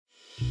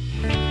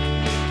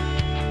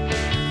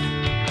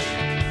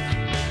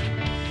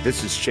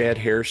This is Chad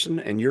Harrison,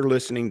 and you're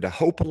listening to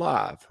Hope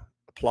Alive,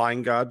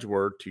 applying God's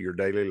Word to your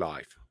daily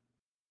life.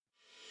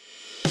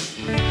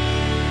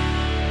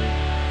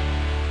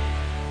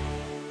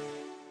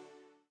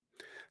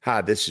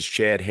 Hi, this is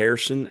Chad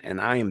Harrison, and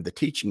I am the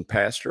teaching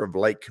pastor of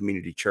Lake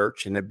Community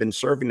Church and have been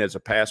serving as a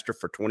pastor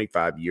for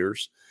 25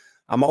 years.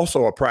 I'm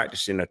also a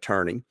practicing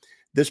attorney.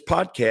 This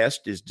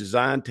podcast is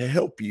designed to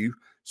help you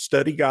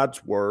study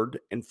God's Word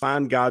and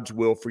find God's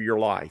will for your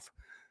life.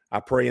 I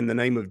pray in the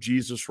name of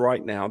Jesus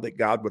right now that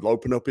God would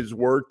open up His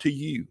Word to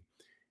you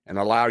and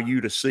allow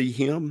you to see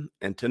Him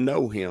and to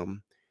know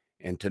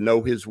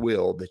His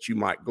will, that you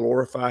might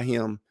glorify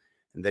Him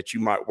and that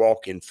you might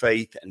walk in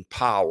faith and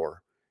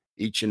power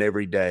each and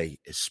every day,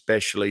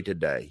 especially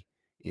today,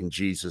 in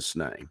Jesus'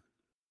 name.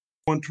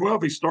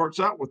 112, he starts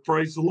out with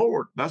praise the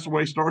Lord. That's the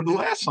way he started the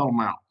last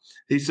psalm out.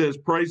 He says,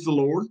 praise the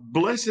Lord.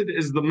 Blessed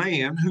is the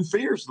man who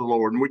fears the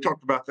Lord. And we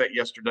talked about that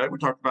yesterday. We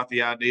talked about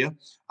the idea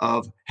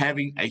of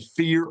having a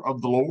fear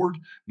of the Lord,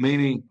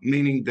 meaning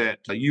that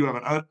you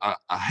have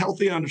a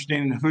healthy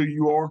understanding of who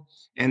you are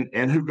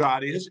and who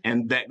God is.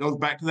 And that goes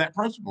back to that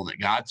principle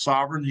that God's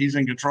sovereign, He's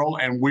in control,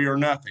 and we are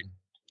nothing.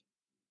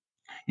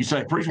 You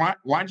say, preacher,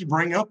 why'd you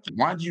bring up that?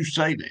 Why'd you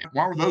say that?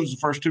 Why were those the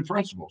first two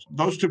principles?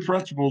 Those two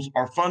principles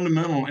are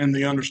fundamental in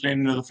the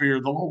understanding of the fear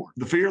of the Lord.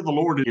 The fear of the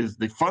Lord is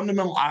the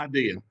fundamental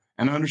idea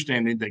and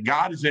understanding that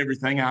God is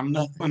everything, I'm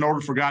nothing. In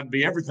order for God to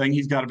be everything,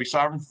 He's got to be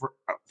sovereign. For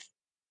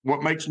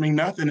what makes me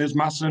nothing is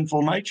my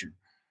sinful nature,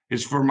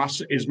 is my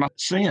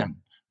sin,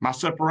 my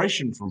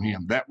separation from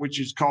Him, that which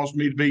has caused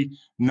me to be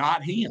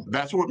not Him.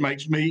 That's what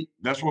makes me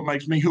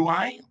who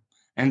I am.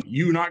 And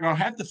you're not going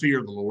to have the fear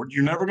of the Lord.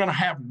 You're never going to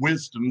have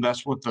wisdom.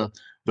 That's what the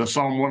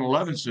Psalm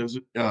 111 says.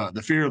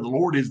 The fear of the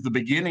Lord is the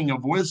beginning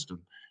of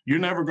wisdom. You're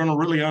never going to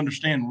really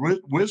understand.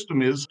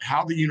 Wisdom is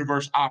how the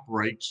universe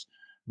operates,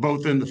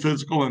 both in the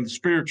physical and the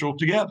spiritual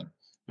together.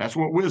 That's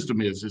what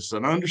wisdom is. It's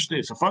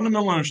a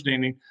fundamental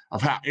understanding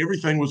of how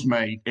everything was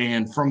made,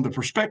 and from the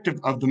perspective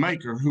of the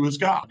Maker, who is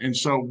God. And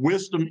so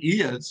wisdom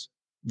is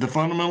the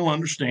fundamental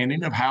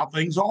understanding of how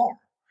things are.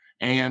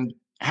 And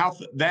how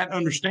that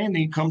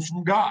understanding comes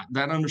from God.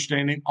 That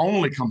understanding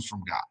only comes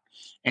from God.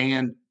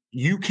 And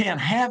you can't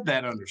have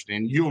that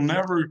understanding. You'll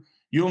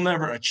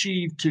never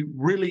achieve to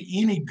really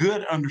any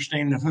good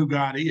understanding of who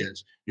God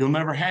is. You'll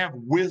never have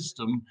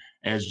wisdom,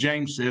 as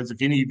James says,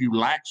 if any of you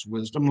lacks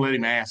wisdom, let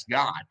him ask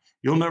God.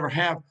 You'll never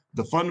have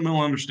the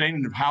fundamental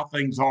understanding of how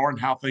things are and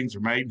how things are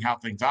made and how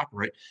things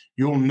operate.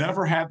 You'll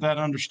never have that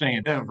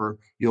understanding ever.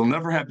 You'll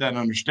never have that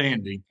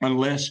understanding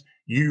unless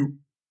you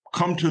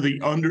come to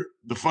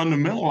the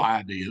fundamental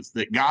ideas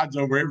that God's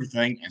over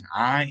everything and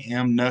I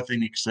am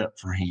nothing except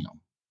for Him.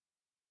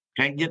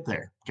 Can't get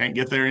there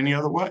any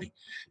other way.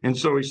 And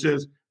so he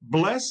says,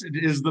 blessed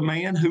is the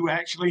man who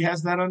actually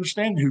has that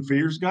understanding, who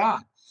fears God.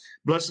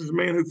 Blessed is the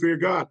man who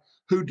fears God,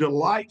 who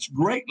delights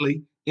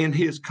greatly in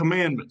His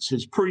commandments,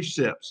 His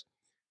precepts,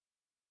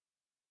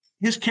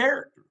 His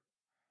character,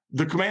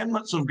 the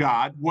commandments of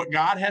God, what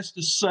God has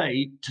to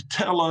say to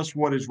tell us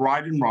what is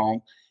right and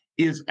wrong,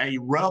 is a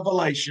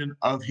revelation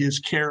of His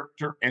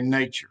character and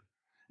nature.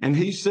 And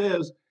he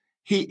says,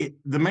 the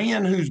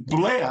man who's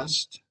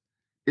blessed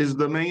is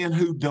the man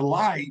who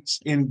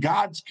delights in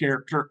God's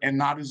character and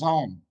not his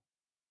own,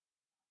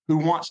 who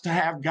wants to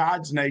have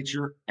God's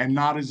nature and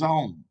not his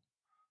own,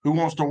 who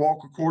wants to walk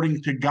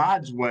according to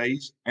God's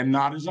ways and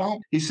not his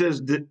own. He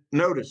says,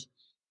 notice,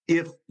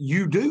 if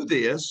you do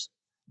this,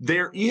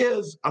 there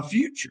is a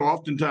future.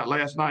 Oftentimes,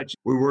 last night,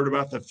 we were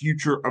about the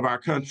future of our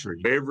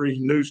country. Every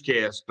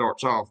newscast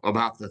starts off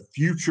about the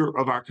future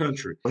of our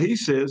country. He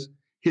says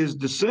his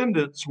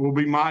descendants will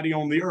be mighty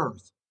on the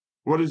earth.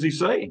 What is he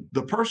saying?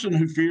 The person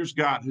who fears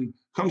God, who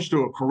comes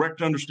to a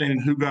correct understanding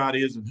of who God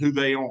is and who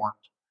they aren't,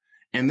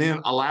 and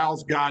then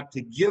allows God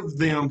to give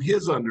them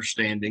His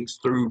understandings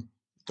through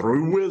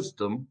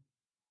wisdom,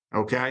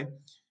 okay?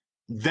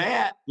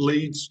 That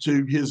leads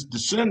to his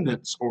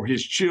descendants or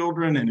his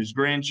children and his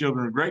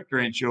grandchildren and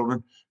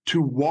great-grandchildren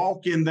to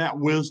walk in that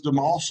wisdom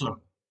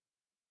also.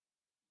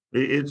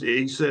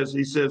 He says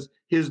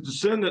his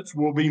descendants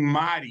will be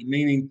mighty,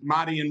 meaning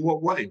mighty in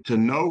what way? To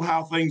know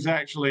how things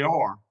actually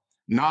are.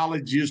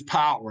 Knowledge is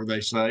power,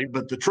 they say,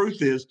 but the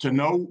truth is to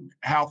know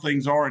how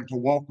things are and to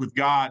walk with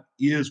God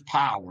is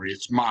power,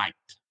 it's might.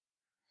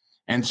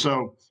 And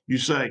so you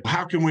say,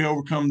 how can we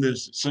overcome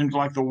this? It seems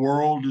like the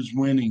world is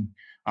winning.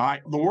 All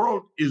right, the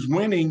world is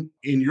winning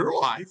in your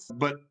life,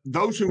 but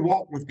those who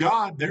walk with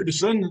God, their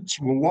descendants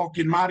will walk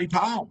in mighty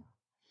power.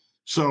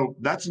 So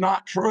that's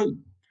not true.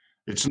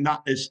 It's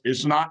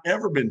not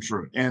ever been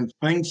true. And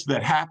things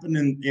that happen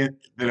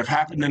that have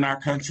happened in our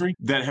country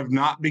that have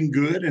not been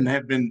good and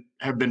have been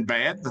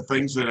bad, the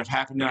things that have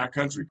happened in our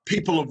country,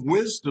 people of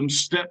wisdom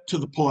stepped to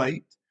the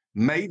plate,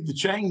 made the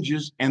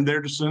changes, and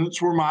their descendants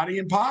were mighty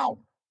in power.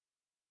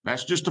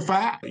 That's just a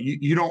fact.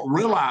 You don't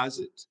realize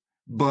it.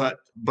 But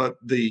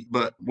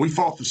we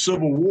fought the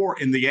Civil War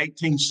in the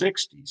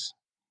 1860s,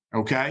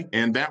 okay?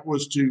 And that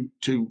was to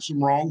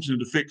some wrongs and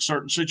to fix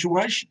certain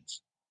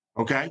situations,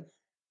 okay?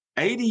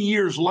 80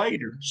 years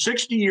later,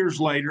 60 years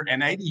later,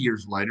 and 80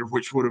 years later,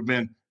 which would have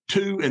been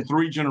 2 and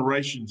 3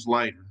 generations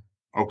later,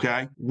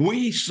 okay,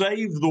 we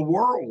saved the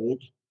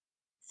world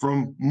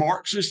from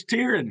Marxist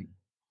tyranny.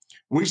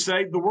 We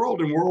saved the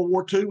world in World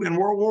War II and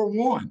World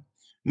War I.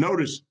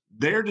 Notice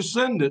their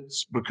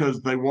descendants,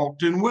 because they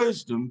walked in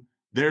wisdom,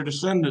 their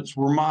descendants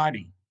were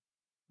mighty.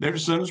 Their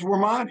descendants were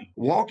mighty.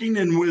 Walking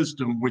in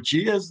wisdom, which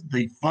is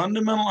the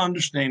fundamental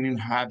understanding of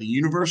how the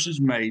universe is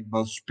made,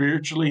 both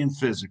spiritually and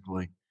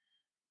physically.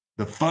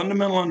 The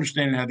fundamental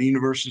understanding of how the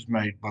universe is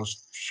made, both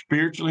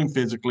spiritually and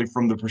physically,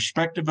 from the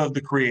perspective of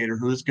the Creator,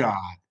 who is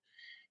God,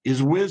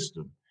 is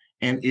wisdom.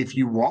 And if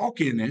you walk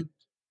in it,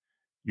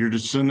 your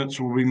descendants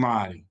will be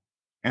mighty.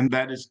 And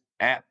that is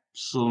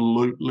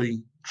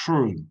absolutely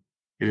true.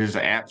 It is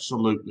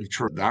absolutely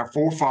true. Our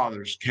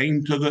forefathers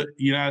came to the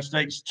United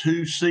States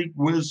to seek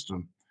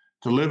wisdom,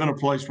 to live in a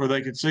place where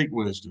they could seek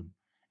wisdom.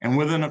 And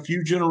within a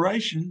few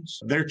generations,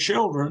 their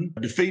children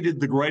defeated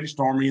the greatest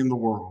army in the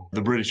world,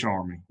 the British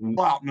Army,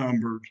 well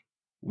outnumbered,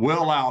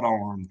 well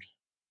outarmed,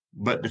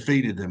 but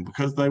defeated them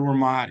because they were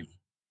mighty.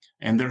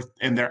 And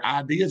their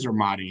ideas are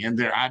mighty, and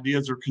their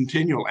ideas are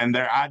continual, and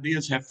their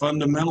ideas have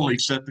fundamentally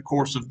set the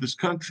course of this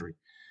country.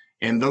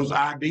 And those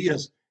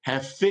ideas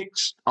have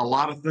fixed a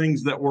lot of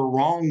things that were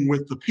wrong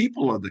with the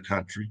people of the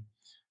country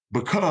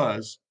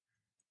because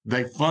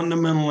they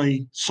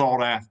fundamentally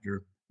sought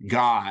after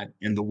God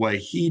in the way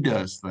he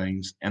does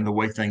things and the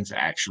way things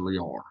actually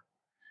are.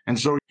 And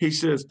so he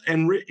says,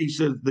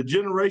 the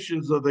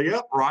generations of the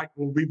upright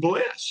will be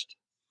blessed.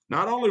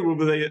 Not only will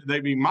they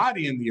be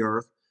mighty in the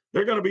earth,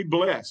 they're going to be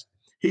blessed.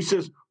 He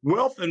says,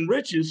 wealth and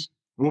riches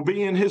will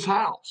be in his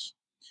house,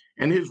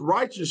 and his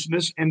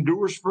righteousness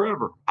endures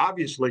forever.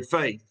 Obviously,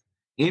 faith,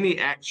 any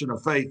action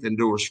of faith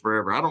endures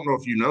forever. I don't know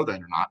if you know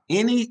that or not.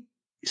 Any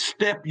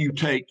step you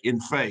take in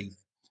faith,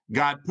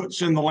 God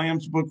puts in the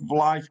Lamb's Book of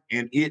Life,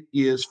 and it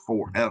is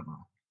forever.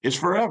 It's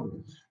forever.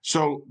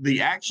 So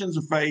the actions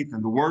of faith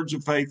and the words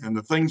of faith and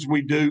the things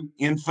we do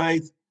in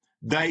faith,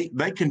 they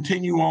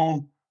continue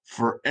on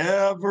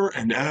forever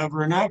and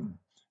ever and ever.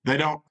 They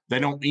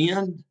don't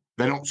end.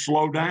 They don't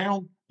slow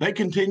down. They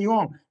continue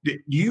on. Do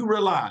you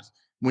realize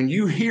when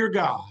you hear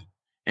God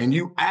and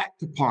you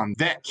act upon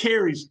that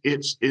carries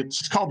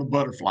it's called the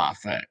butterfly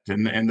effect,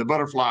 and the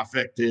butterfly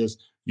effect is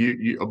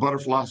a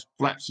butterfly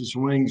flaps its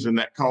wings, and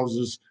that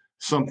causes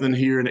something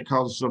here and it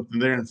causes something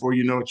there, and before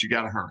you know it, you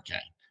got a hurricane.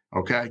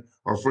 Okay,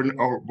 or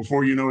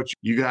before you know it,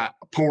 you got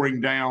pouring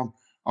down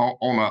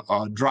on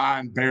a dry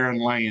and barren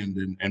land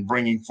and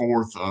bringing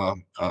forth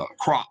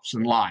crops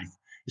and life.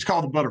 It's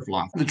called the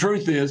butterfly. The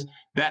truth is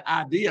that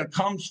idea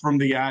comes from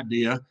the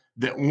idea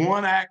that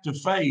one act of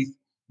faith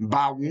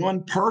by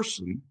one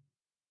person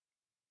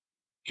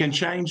can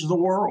change the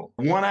world.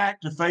 One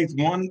act of faith,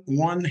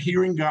 one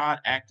hearing God,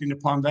 acting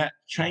upon that,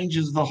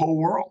 changes the whole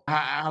world.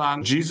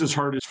 Jesus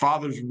heard his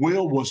Father's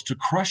will was to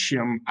crush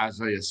him,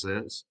 Isaiah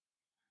says.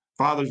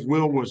 Father's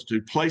will was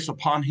to place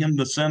upon him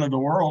the sin of the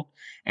world,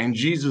 and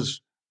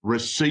Jesus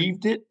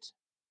received it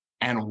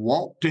and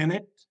walked in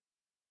it,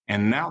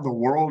 and now the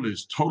world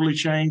is totally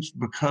changed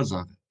because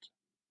of it.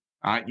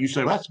 All right, you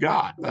say, well, that's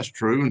God. That's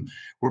true, and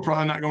we're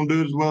probably not going to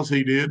do it as well as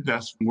he did.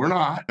 We're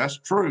not. That's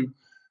true.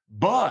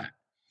 But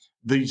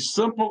these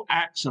simple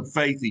acts of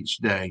faith each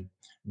day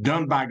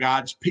done by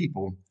God's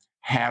people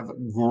have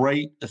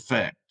great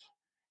effect.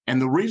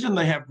 And the reason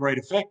they have great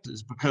effect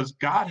is because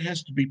God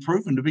has to be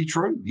proven to be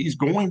true. He's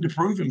going to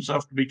prove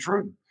himself to be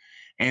true.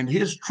 And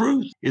his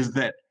truth is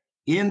that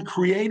in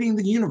creating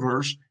the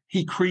universe,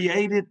 he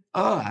created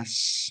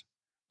us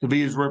to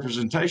be his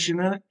representation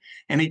in it.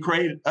 And he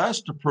created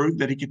us to prove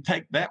that he could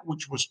take that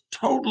which was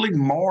totally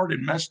marred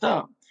and messed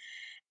up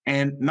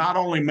and not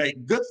only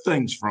make good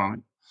things from it.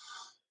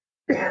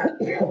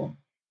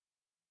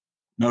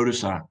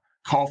 Notice I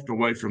coughed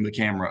away from the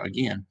camera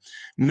again.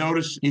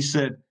 Notice he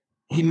said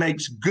he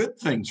makes good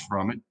things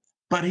from it,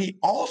 but he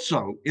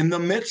also, in the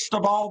midst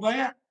of all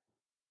that,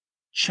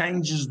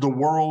 changes the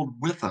world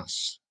with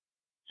us,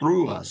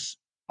 through us.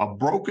 A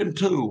broken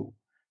tool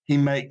he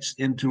makes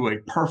into a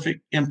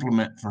perfect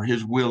implement for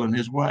his will and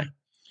his way.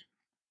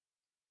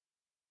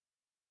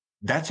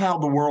 That's how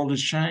the world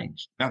is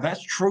changed. Now,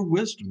 that's true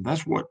wisdom.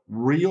 That's what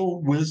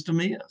real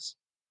wisdom is.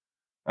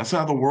 That's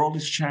how the world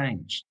is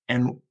changed.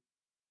 And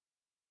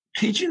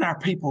teaching our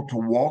people to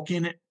walk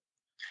in it,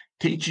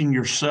 teaching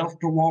yourself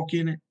to walk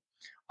in it,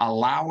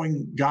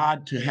 allowing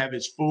God to have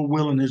his full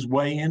will and his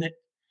way in it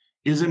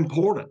is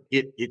important.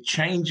 It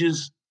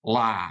changes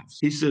lives.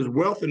 He says,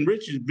 wealth and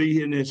riches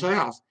be in his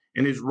house,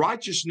 and his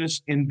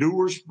righteousness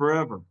endures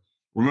forever.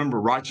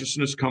 Remember,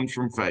 righteousness comes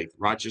from faith.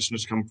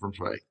 Righteousness comes from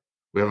faith.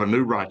 We have a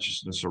new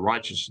righteousness, a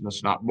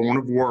righteousness not born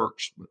of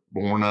works, but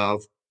born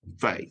of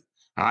faith.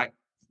 All right.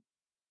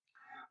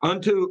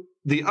 Unto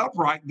the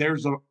upright, there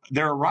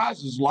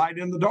arises light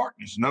in the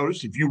darkness.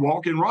 Notice, if you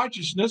walk in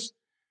righteousness,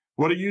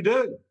 what do you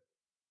do?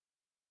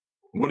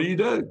 What do you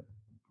do?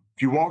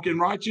 If you walk in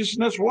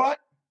righteousness, what?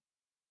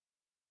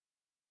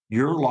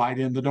 You're light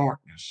in the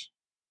darkness.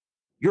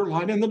 You're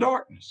light in the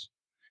darkness.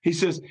 He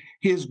says,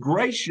 he is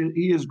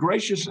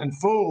gracious and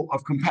full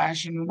of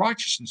compassion and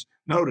righteousness.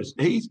 Notice,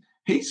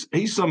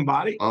 He's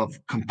somebody of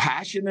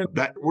compassion, and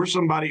that we're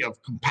somebody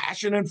of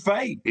compassion and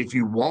faith. If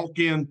you walk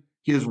in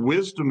his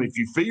wisdom, if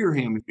you fear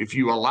him, if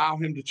you allow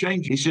him to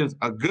change, he says,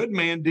 a good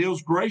man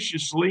deals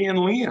graciously and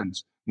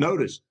lends.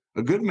 Notice,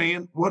 a good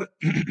man,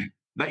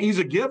 he's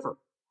a giver.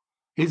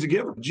 He's a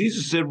giver.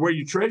 Jesus said, where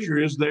your treasure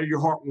is, there your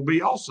heart will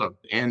be also.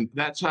 And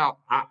that's how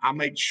I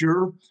make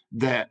sure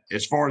that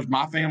as far as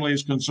my family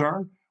is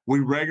concerned, we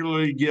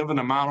regularly give an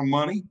amount of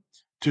money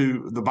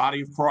to the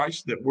body of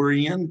Christ that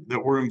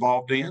we're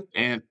involved in.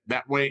 And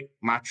that way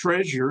my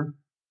treasure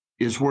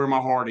is where my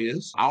heart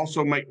is.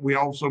 We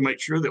also make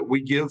sure that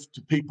we give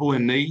to people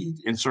in need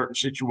in certain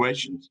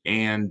situations,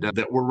 and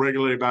that we're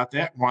regularly about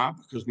that. Why?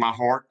 Because my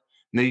heart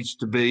needs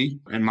to be,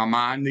 and my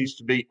mind needs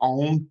to be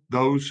on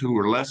those who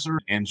are lesser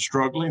and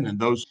struggling, and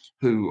those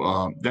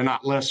who they're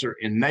not lesser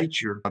in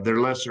nature,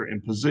 they're lesser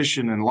in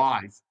position in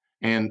life.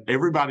 And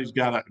everybody's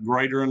got a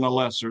greater and a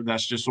lesser.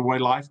 That's just the way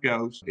life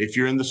goes. If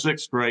you're in the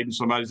 6th grade and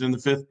somebody's in the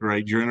 5th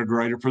grade, you're in a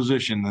greater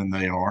position than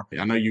they are.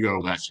 I know you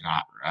go, that's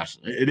not right.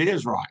 It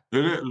is right.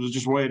 It's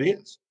just the way it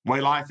is, the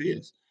way life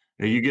is.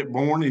 You get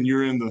born and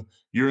you're in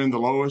the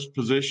lowest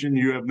position.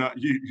 You got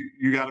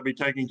to be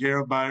taken care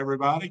of by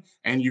everybody,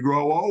 and you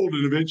grow old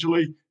and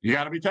eventually you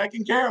got to be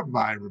taken care of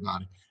by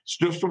everybody. It's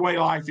just the way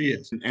life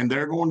is. And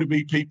there are going to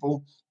be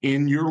people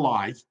in your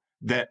life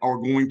that are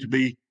going to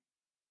be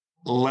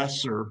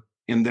lesser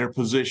in their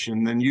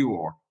position than you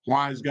are.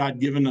 Why has God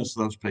given us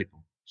those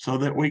people? So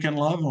that we can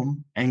love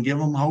them and give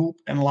them hope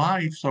and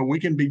life, so we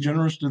can be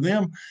generous to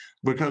them,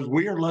 because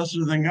we are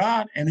lesser than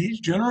God and he's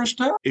generous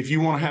to us. If you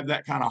want to have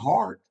that kind of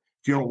heart,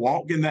 if you want to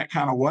walk in that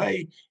kind of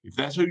way, if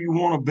that's who you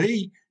want to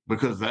be,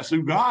 because that's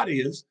who God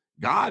is.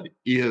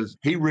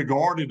 He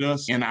regarded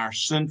us in our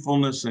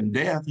sinfulness and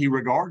death. He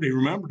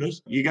remembered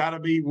us. You got to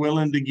be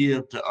willing to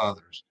give to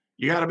others.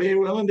 You got to be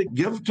willing to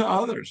give to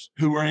others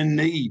who are in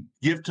need.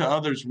 Give to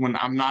others when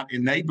I'm not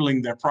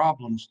enabling their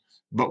problems,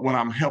 but when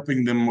I'm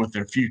helping them with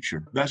their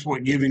future. That's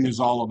what giving is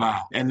all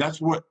about. And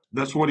that's what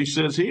he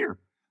says here.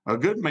 A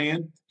good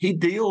man, he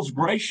deals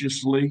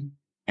graciously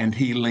and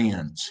he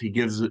lends. He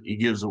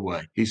gives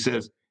away. He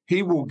says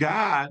he will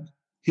guide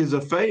his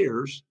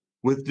affairs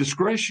with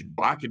discretion.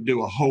 I could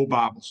do a whole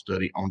Bible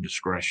study on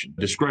discretion.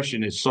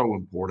 Discretion is so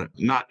important.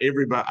 Not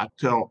everybody, I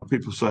tell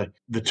people, say,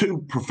 the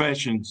two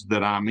professions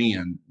that I'm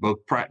in,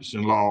 both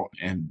practicing law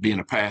and being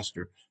a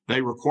pastor,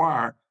 they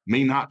require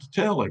me not to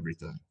tell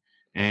everything.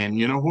 And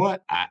you know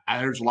what?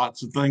 There's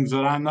lots of things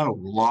that I know,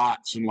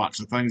 lots and lots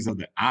of things that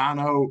I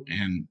know,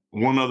 and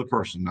one other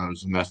person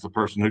knows, and that's the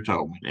person who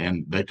told me.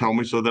 And they told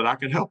me so that I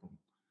could help them.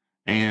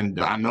 And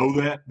I know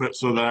that, but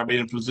so that I be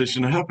in a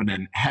position to help.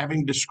 And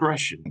having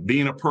discretion,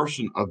 being a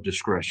person of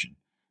discretion,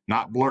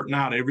 not blurting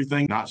out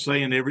everything, not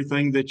saying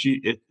everything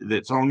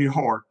that's on your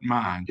heart,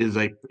 mind, is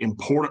a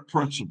important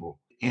principle.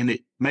 And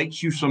it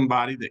makes you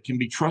somebody that can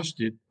be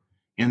trusted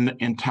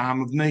in time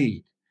of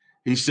need.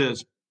 He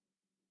says,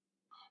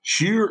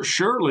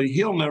 surely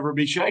he'll never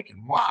be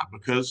shaken. Why?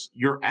 Because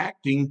you're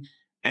acting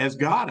as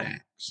God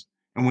acts.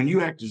 And when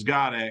you act as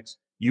God acts,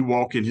 you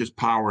walk in his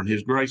power and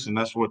his grace. And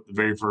that's what the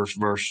very first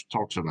verse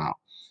talks about.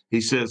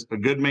 He says, a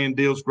good man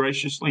deals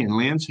graciously and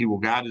lends. He will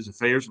guide his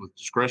affairs with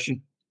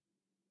discretion.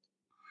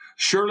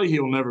 Surely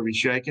he will never be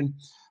shaken.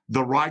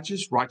 The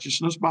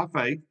righteousness by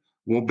faith,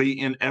 will be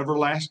in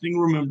everlasting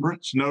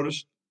remembrance.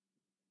 Notice,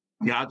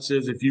 God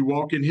says, if you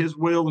walk in his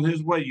will and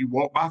his way, you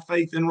walk by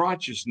faith in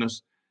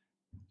righteousness,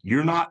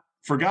 you're not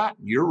forgotten,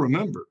 you're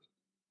remembered.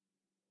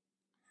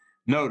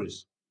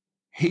 Notice,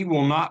 he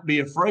will not be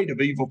afraid of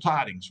evil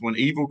tidings. When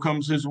evil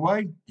comes his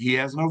way, he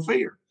has no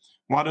fear.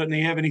 Why doesn't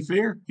he have any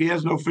fear? He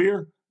has no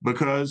fear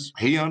because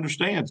he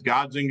understands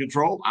God's in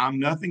control. I'm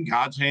nothing.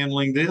 God's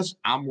handling this.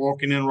 I'm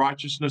walking in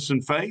righteousness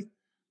and faith.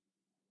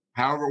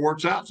 However it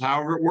works out,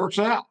 however it works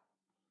out.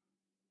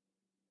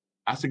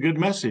 That's a good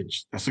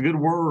message. That's a good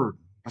word.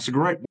 That's a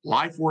great.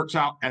 Life works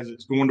out as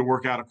it's going to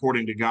work out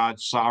according to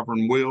God's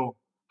sovereign will.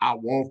 I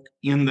walk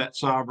in that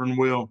sovereign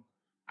will.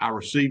 I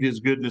receive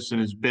his goodness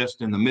and his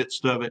best in the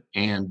midst of it.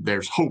 And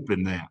there's hope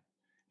in that.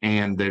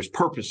 And there's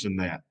purpose in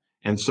that.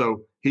 And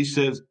so he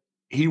says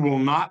he will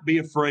not be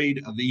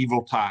afraid of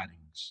evil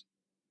tidings.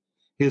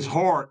 His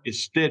heart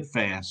is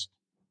steadfast,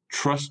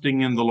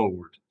 trusting in the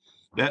Lord.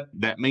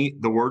 That means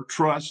the word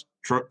trust,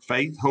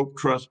 faith, hope,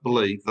 trust,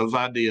 believe. Those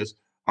ideas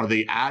are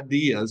the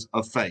ideas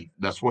of faith.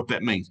 That's what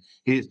that means.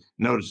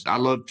 Notice, I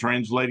love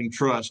translating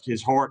trust.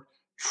 His heart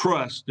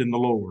trusts in the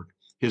Lord.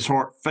 His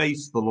heart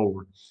faiths the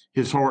Lord.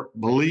 His heart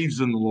believes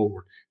in the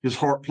Lord. His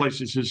heart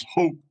places his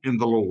hope in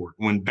the Lord.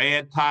 When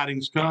bad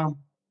tidings come,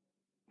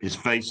 his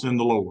faith in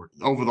the Lord.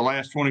 Over the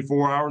last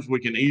 24 hours, we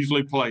can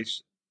easily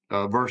place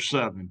verse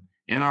 7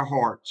 in our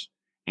hearts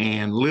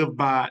and live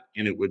by it,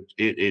 and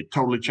it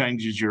totally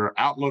changes your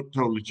outlook,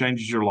 totally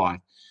changes your life.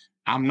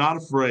 I'm not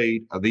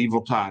afraid of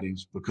evil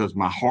tidings because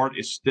my heart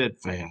is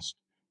steadfast,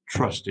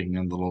 trusting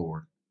in the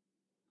Lord.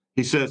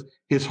 He says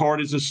his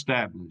heart is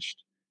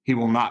established. He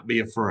will not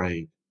be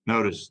afraid.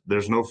 Notice,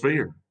 there's no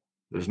fear.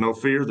 There's no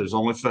fear. There's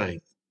only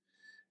faith.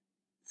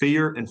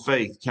 Fear and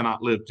faith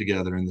cannot live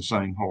together in the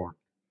same heart.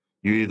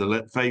 You either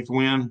let faith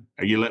win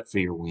or you let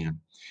fear win.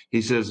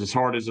 He says his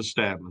heart is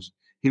established.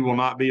 He will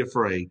not be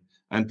afraid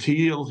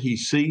until he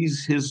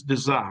sees his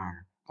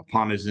desire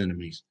upon his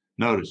enemies.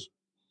 Notice,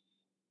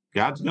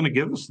 God's going to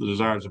give us the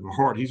desires of our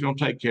heart. He's going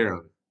to take care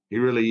of it. He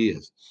really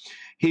is.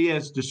 He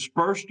has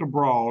dispersed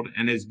abroad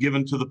and has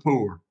given to the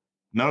poor.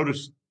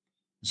 Notice,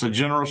 it's a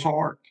generous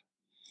heart.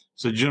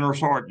 It's a generous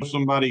heart.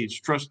 Somebody is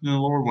trusting in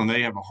the Lord when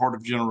they have a heart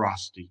of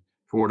generosity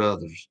toward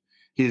others.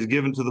 He is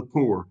given to the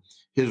poor.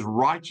 His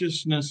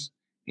righteousness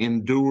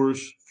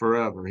endures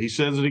forever. He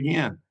says it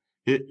again.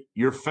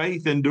 Your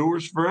faith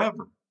endures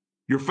forever.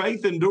 Your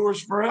faith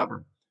endures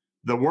forever.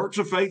 The works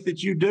of faith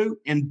that you do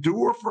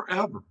endure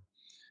forever.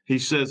 He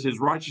says his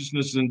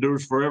righteousness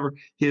endures forever.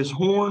 His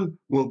horn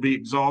will be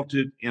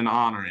exalted in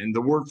honor. And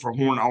the word for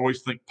horn,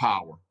 always think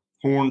power.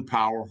 Horn,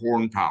 power,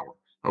 horn, power.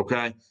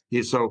 Okay?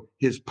 So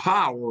his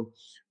power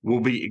will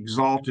be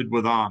exalted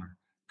with honor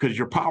because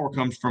your power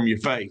comes from your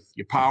faith.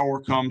 Your power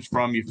comes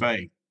from your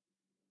faith.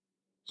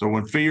 So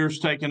when fear is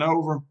taken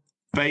over,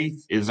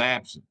 faith is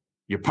absent.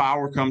 Your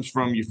power comes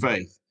from your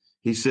faith.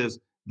 He says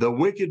the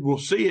wicked will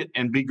see it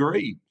and be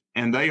grieved.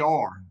 And they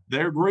are.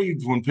 They're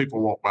grieved when people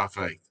walk by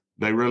faith.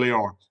 They really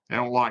are. They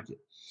don't like it.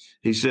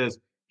 He says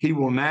he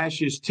will gnash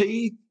his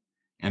teeth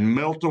and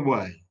melt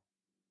away.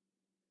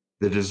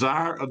 The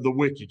desire of the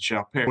wicked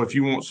shall perish. Well, if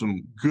you want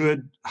some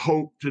good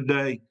hope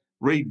today,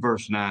 read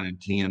verse 9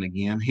 and 10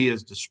 again. He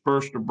is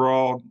dispersed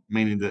abroad,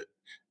 meaning that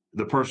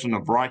the person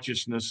of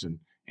righteousness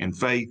and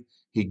faith,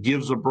 he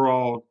gives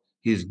abroad.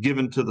 He is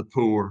given to the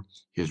poor.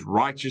 His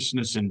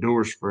righteousness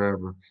endures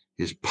forever.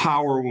 His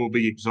power will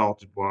be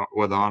exalted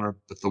with honor,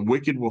 but the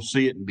wicked will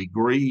see it and be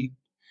grieved.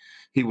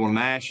 He will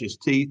gnash his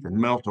teeth and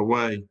melt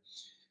away.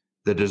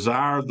 The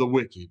desire of the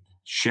wicked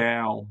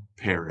shall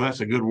perish.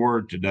 That's a good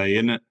word today,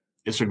 isn't it?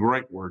 It's a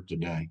great word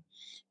today.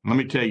 Let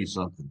me tell you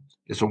something.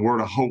 It's a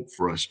word of hope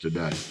for us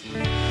today.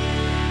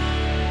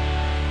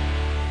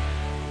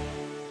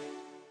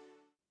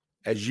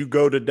 As you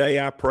go today,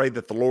 I pray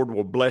that the Lord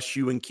will bless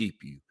you and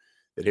keep you,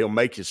 that he'll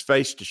make his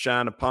face to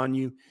shine upon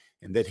you,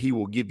 and that he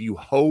will give you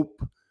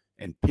hope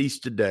and peace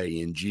today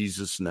in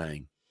Jesus'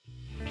 name.